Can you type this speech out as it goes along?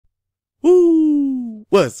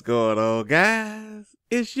What's going on, guys?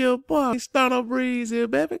 It's your boy, Stunner Breeze here,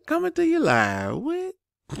 baby, coming to you live with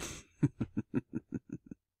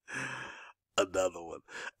another one.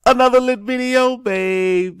 Another lit video,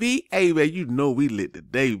 baby. Hey, man, you know we lit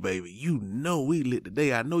today, baby. You know we lit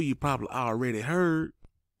today. I know you probably already heard.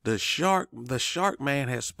 The shark man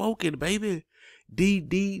has spoken, baby.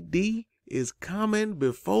 DDD is coming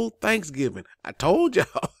before Thanksgiving. I told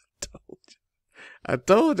y'all. I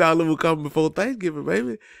told y'all it would come before Thanksgiving,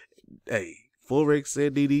 baby. Hey, Forex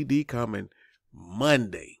said DDD coming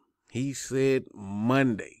Monday. He said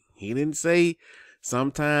Monday. He didn't say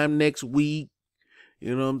sometime next week.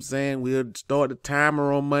 You know what I'm saying? We'll start the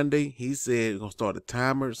timer on Monday. He said we're going to start the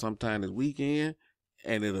timer sometime this weekend,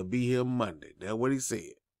 and it'll be here Monday. That's what he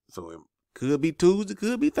said. So it could be Tuesday,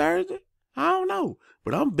 could be Thursday. I don't know.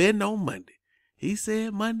 But I'm betting on Monday. He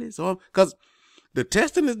said Monday. So because the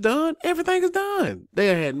testing is done. Everything is done. They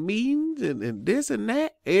had meetings and this and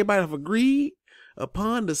that. Everybody have agreed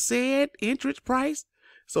upon the said entrance price.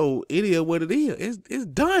 So it is what it is. It's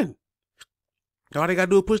done. All they got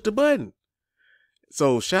to do is push the button.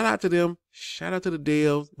 So shout out to them. Shout out to the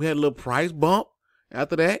devs. We had a little price bump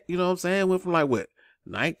after that. You know what I'm saying? Went from like what?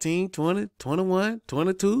 19, 20, 21,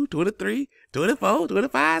 22, 23, 24,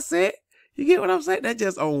 25 cents. You get what I'm saying? That's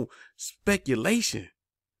just on speculation.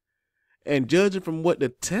 And judging from what the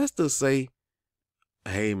testers say,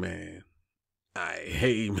 hey man,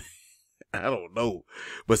 I don't know.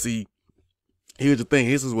 But see, here's the thing.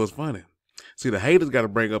 This is what's funny. See, the haters got to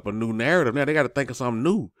bring up a new narrative. Now they got to think of something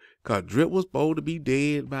new. Cause drip was supposed to be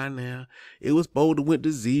dead by now. It was supposed to went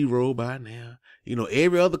to zero by now. You know,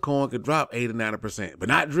 every other coin could drop 80 to 90%, but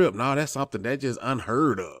not drip. No, that's something that's just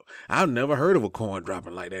unheard of. I've never heard of a coin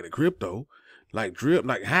dropping like that in crypto. Like drip,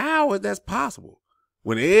 like how is that possible?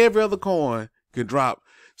 When every other coin can drop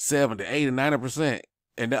 70, 80, 90%.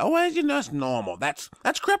 And well, you know, that's normal. That's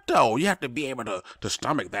crypto. You have to be able to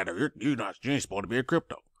stomach that, or you ain't supposed to be a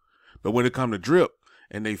crypto. But when it comes to drip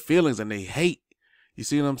and they feelings and they hate, you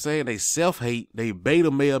see what I'm saying? They self-hate, they beta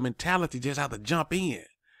male mentality just have to jump in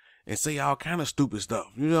and say all kind of stupid stuff.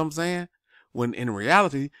 You know what I'm saying? When in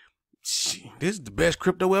reality, this is the best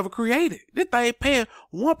crypto ever created. This thing paying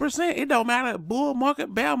 1%. It don't matter bull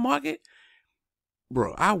market, bear market.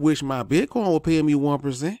 Bro, I wish my Bitcoin would pay me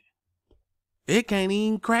 1%. It can't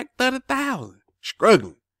even crack 30,000.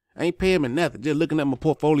 Struggling. Ain't paying me nothing. Just looking at my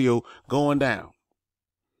portfolio going down.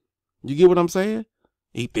 You get what I'm saying?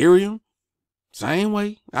 Ethereum, same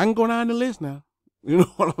way. I can go down the list now. You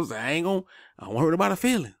know what I'm saying? I don't worry about a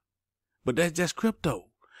feeling. But that's just crypto.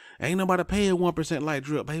 Ain't nobody paying 1% like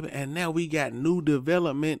drip, baby. And now we got new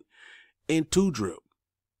development into drip.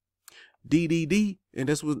 DDD, and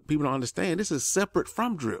that's what people don't understand. This is separate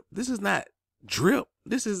from drip. This is not drip.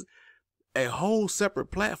 This is a whole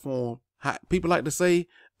separate platform. People like to say,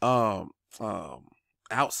 outside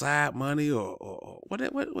money or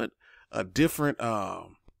what a different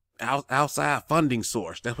outside funding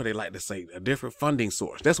source. That's what they like to say. A different funding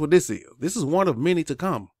source. That's what this is. This is one of many to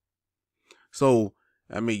come. So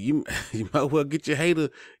I mean, you might well get your hater.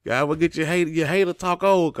 God will get your hater talk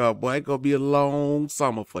old, cause boy, it's gonna be a long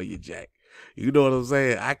summer for you, Jack. You know what I'm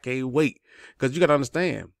saying? I can't wait. Cause you gotta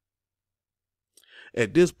understand,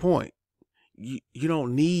 at this point, you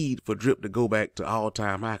don't need for drip to go back to all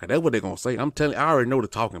time high. Cause that's what they're gonna say. I'm telling you, I already know the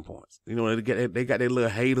talking points. You know, they got their little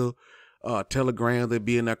hater telegrams. They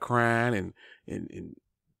be in there crying and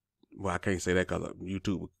well, I can't say that cause of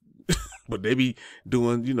YouTube. But they be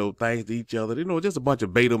doing, you know, things to each other. You know, just a bunch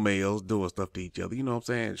of beta males doing stuff to each other. You know what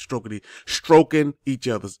I'm saying? Stroking each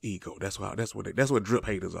other's ego. That's what drip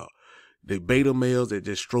haters are. They beta males that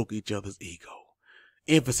just stroke each other's ego.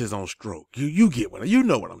 Emphasis on stroke. You get you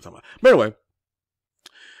know what I'm talking about. But anyway,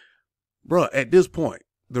 bro, at this point,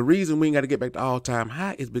 the reason we ain't got to get back to all time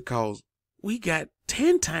high is because we got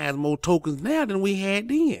 10 times more tokens now than we had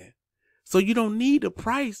then. So you don't need the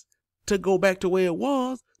price to go back to where it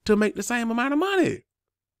was to make the same amount of money.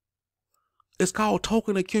 It's called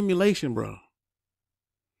token accumulation, bro.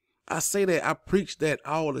 I say that, I preach that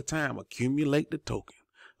all the time. Accumulate the token.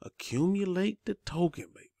 Accumulate the token,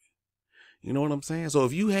 baby. You know what I'm saying? So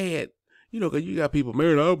if you had, you know, cause you got people,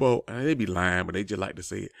 man, I bought, and they be lying, but they just like to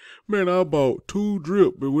say it. Man, I bought 2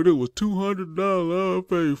 drip, but when it was $200, I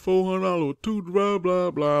paid $400 with 2 blah, blah,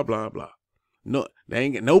 blah, blah, blah. No, they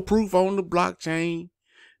ain't get no proof on the blockchain,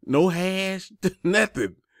 no hash,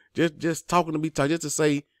 nothing. Just talking to be talk, just to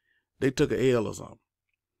say they took a L or something.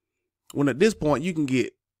 When at this point you can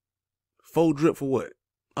get 4 drip for what?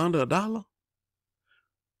 Under $1?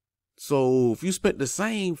 So if you spent the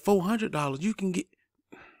same $400, you can get.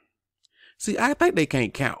 See, I think they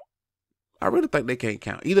can't count. I really think they can't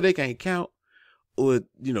count. Either they can't count or,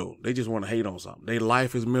 you know, they just want to hate on something. Their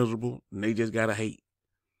life is miserable and they just got to hate.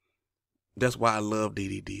 That's why I love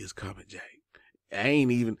DDD is coming, Jack. I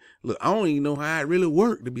don't even know how it really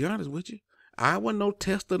worked, to be honest with you. I wasn't no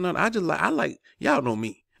tester, nothing. I like, y'all know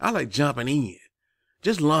me. I like jumping in.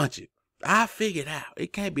 Just launch it. I figured out.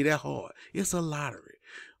 It can't be that hard. It's a lottery.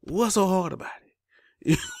 What's so hard about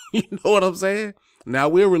it? You know what I'm saying? Now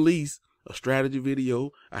we'll release a strategy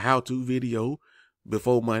video, a how-to video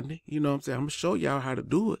before Monday. You know what I'm saying? I'm going to show y'all how to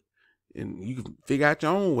do it. And you can figure out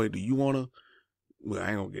your own way. Do you want to? Well, I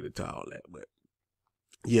ain't going to get into all that. But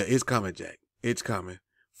yeah, it's coming, Jack. It's coming.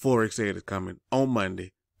 Forex said it's coming on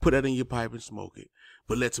Monday. Put that in your pipe and smoke it.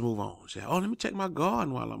 But let's move on, Jack. Oh, let me check my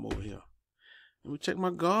garden while I'm over here. Let me check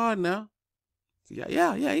my garden now.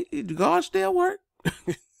 Yeah. The garden still work.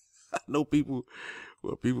 I know people,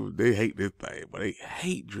 they hate this thing, but they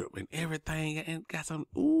hate drip and everything. And got some,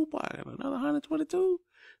 ooh, boy, I got another 122.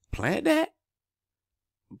 Plant that.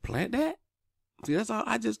 See, that's all.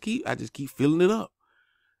 I just keep filling it up.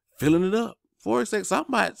 For a sec,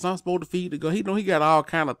 something's supposed to feed the go. He got all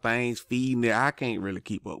kind of things feeding there. I can't really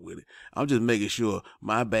keep up with it. I'm just making sure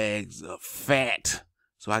my bags are fat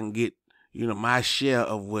so I can get, you know, my share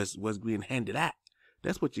of what's being handed out.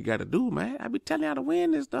 That's what you got to do, man. I be telling you how to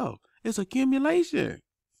win this stuff. It's accumulation.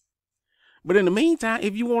 But in the meantime,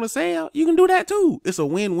 if you want to sell, you can do that too. It's a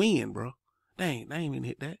win-win, bro. Dang, I ain't even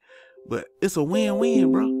hit that. But it's a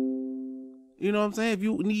win-win, bro. You know what I'm saying? If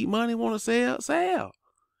you need money, want to sell.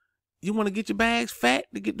 You want to get your bags fat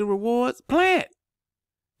to get the rewards, plant.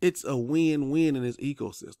 It's a win-win in this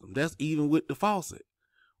ecosystem. That's even with the faucet.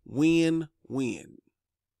 Win-win.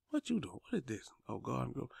 What you doing? What is this? Oh, God,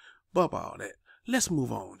 I'm going to bump all that. Let's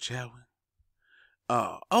move on, shall we?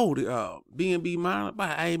 The BNB miner,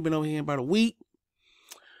 I ain't been over here in about a week.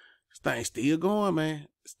 This thing's still going, man.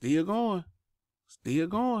 Still going.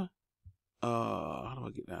 How do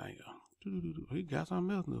I get down here? He got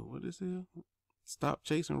something else new. What this is? Stop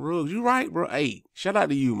chasing rugs. You right, bro. Hey, shout out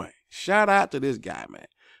to you, man. Shout out to this guy, man.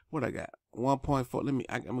 What I got? 1.4.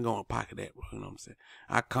 I'm going to pocket that, bro. You know what I'm saying?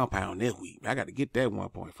 I compound this week. I got to get that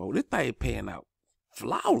 1.4. This thing paying out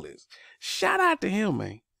flawless. Shout out to him,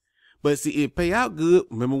 man. But see, it pay out good.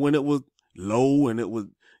 Remember when it was low and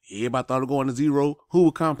everybody thought it was going to zero? Who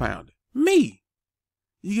would compound it? Me.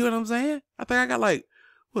 You get what I'm saying? I think I got like,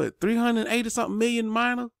 380 something million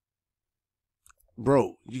miners?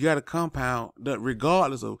 Bro, you got to compound that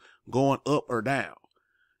regardless of going up or down.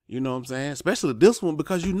 You know what I'm saying? Especially this one,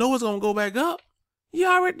 because you know it's going to go back up. You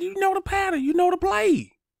know the pattern. You know the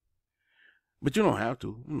play. But you don't have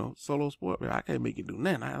to. You know, solo sport, man, I can't make you do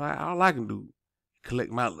nothing. All I can do,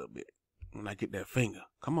 collect my little bit when I get that finger.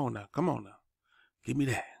 Come on now. Give me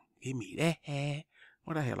that.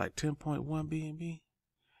 What I had, like 10.1 BNB?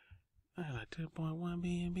 I had like 10.1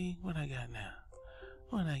 BNB. What I got now?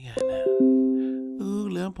 Ooh,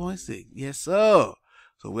 11.6. Yes, sir.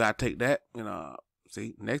 So we gotta take that and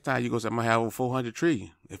see, next time you go say I'm gonna have over 400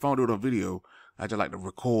 trillion. If I don't do it on video, I just like to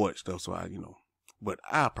record stuff so but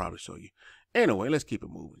I'll probably show you. Anyway, let's keep it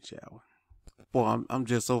moving, shall we? Boy, I'm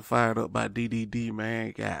just so fired up by DDD,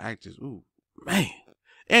 man. God, man.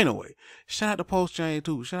 Anyway, shout out to Post Chain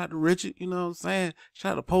too. Shout out to Richard, you know what I'm saying?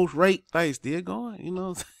 Shout out to Post Rate. They still going, you know what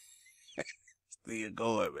I'm saying? Still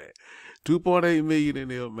going, man. 2.8 million in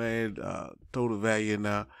there, man. Total value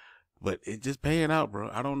now. But it's just paying out, bro.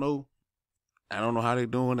 I don't know how they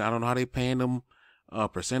doing. I don't know how they paying them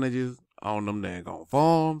percentages on them daggone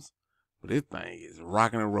farms. But this thing is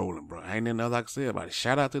rocking and rolling, bro. Ain't nothing else I can say about it.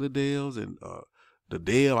 Shout out to the Dells and the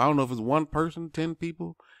Dell. I don't know if it's one person, 10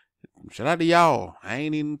 people. Shout out to y'all. I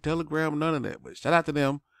ain't even Telegram, none of that. But shout out to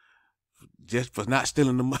them just for not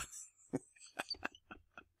stealing the money.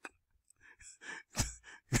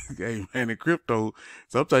 Hey, man, in crypto,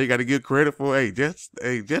 sometimes you got to give credit for, just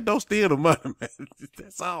don't steal the money, man.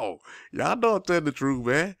 That's all. Y'all don't tell the truth,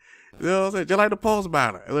 man. You know what I'm saying? Just like the Pulse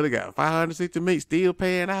miner. What they got? 560 meat still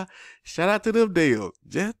paying out. Shout out to them deals.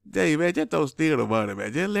 Just don't steal the money,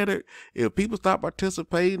 man. Just let it, if people stop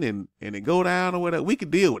participating and it go down or whatever, we can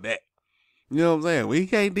deal with that. You know what I'm saying? We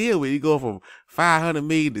can't deal with it. You go from 500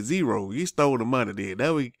 million to zero. You stole the money there.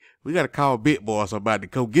 Now we got to call Bitboy or somebody to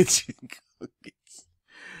come get you.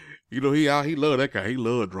 You know, he love that kind. He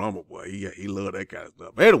love drama, boy. He love that kind of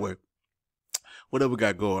stuff. But anyway, whatever we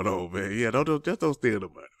got going on, man. Yeah, just don't steal the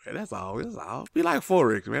money, man. That's all. Be like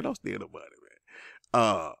Forex, man. Don't steal the money,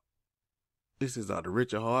 man. This is the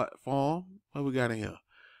Richard Hart farm. What we got in here?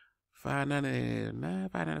 599,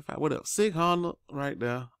 595. What else? 600 right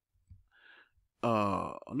there.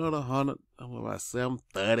 Another 100. I'm about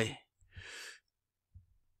 730.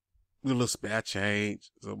 A little spare change.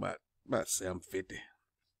 So about 750.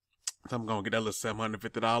 So I'm gonna get that little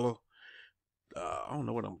 $750. I don't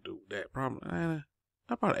know what I'm gonna do with that. Probably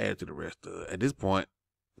I'll probably add to the rest at this point,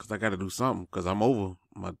 because I got to do something, because I'm over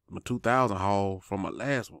my 2,000 haul from my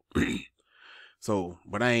last one. So,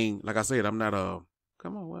 but I ain't, like I said, I'm not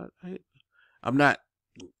come on, what? I'm not.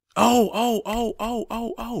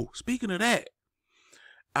 Oh. Speaking of that,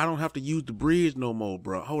 I don't have to use the bridge no more,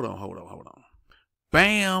 bro. Hold on.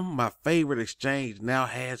 Bam, my favorite exchange now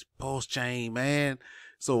has Pulse Chain, man.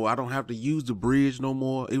 So I don't have to use the bridge no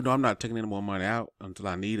more, even though I'm not taking any more money out until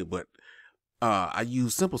I need it. But I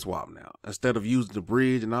use Simple Swap now. Instead of using the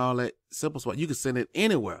bridge and all that, Simple Swap, you can send it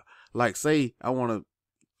anywhere. Like, say I want to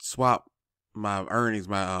swap my earnings,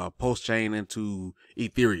 my Pulse Chain into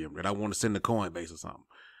Ethereum that I want to send to Coinbase or something.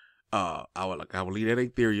 I would leave that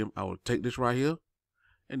Ethereum. I would take this right here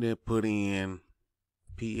and then put in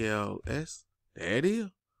PLS. There it is.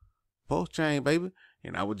 Pulse Chain, baby.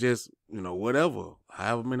 And I would just, whatever,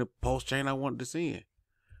 however many Pulse Chain I wanted to send.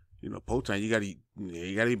 Pulse Chain, you gotta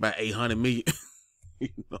be about 800 million. You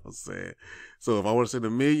know what I'm saying? So if I want to send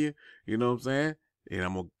 1 million, you know what I'm saying? And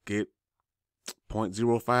I'm gonna get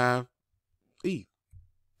 0.05 ETH.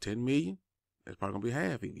 10 million, that's probably gonna be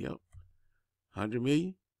half ETH. Yep. 100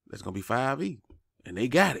 million, that's gonna be 5 ETH. And they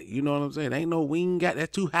got it. You know what I'm saying? Ain't no, we ain't got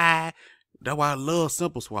that too high. That's why I love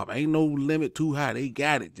Simple Swap. Ain't no limit too high. They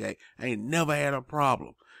got it, Jack. I ain't never had a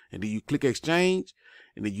problem. And then you click exchange,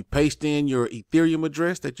 and then you paste in your Ethereum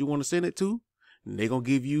address that you want to send it to, and they're gonna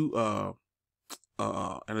give you an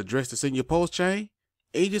address to send your Pulse Chain,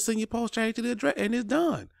 and you just send your Pulse Chain to the address, and it's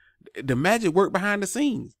done. The magic work behind the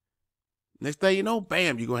scenes. Next thing you know,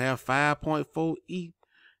 bam, you're gonna have 5.4 ETH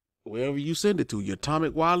wherever you send it to. Your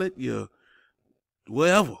Atomic wallet, your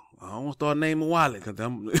wherever. I don't start naming wallet because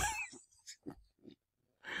I'm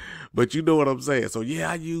but you know what I'm saying. So yeah,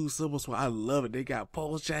 I use Simple Swap. I love it. They got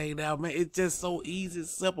Pulse Chain now, man. It's just so easy,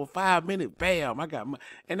 simple. 5 minutes, bam. I got my,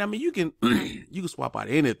 and I mean, you can you can swap out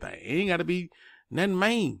anything. It ain't got to be nothing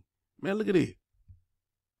main. Man, look at this.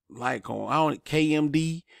 Litecoin, I don't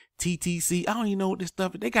KMD, TTC. I don't even know what this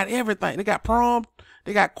stuff is. They got everything. They got Prom.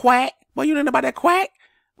 They got Quack. Boy, you know about that Quack?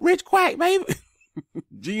 Rich Quack, baby.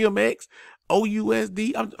 GMX,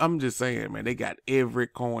 OUSD. I'm just saying, man. They got every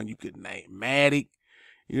coin you could name. Matic.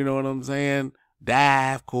 You know what I'm saying?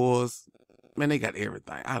 Dive, of course. Man, they got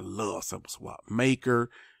everything. I love Simple Swap. Maker.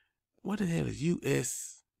 What the hell is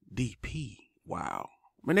USDP? Wow.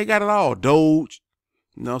 Man, they got it all. Doge.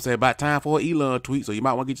 You know what I'm saying? About time for an Elon tweet, so you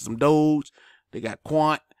might want to get you some Doge. They got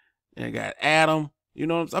Quant. And they got Atom. You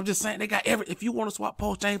know what I'm saying? I'm just saying, they got if you want to swap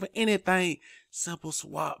Pulse Chain for anything, Simple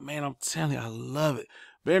Swap, man, I'm telling you, I love it.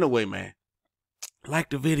 But anyway, man, like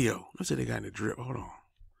the video. Let's see, they got in the drip. Hold on.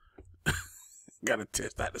 Gotta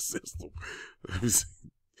test out the system. Let me see.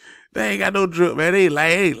 They ain't got no drip, man. They ain't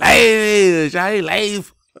lame.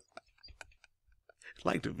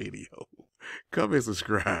 Like the video. Come and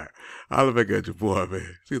subscribe. I'll look back at your boy,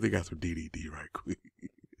 man. See if they got some DDD right quick.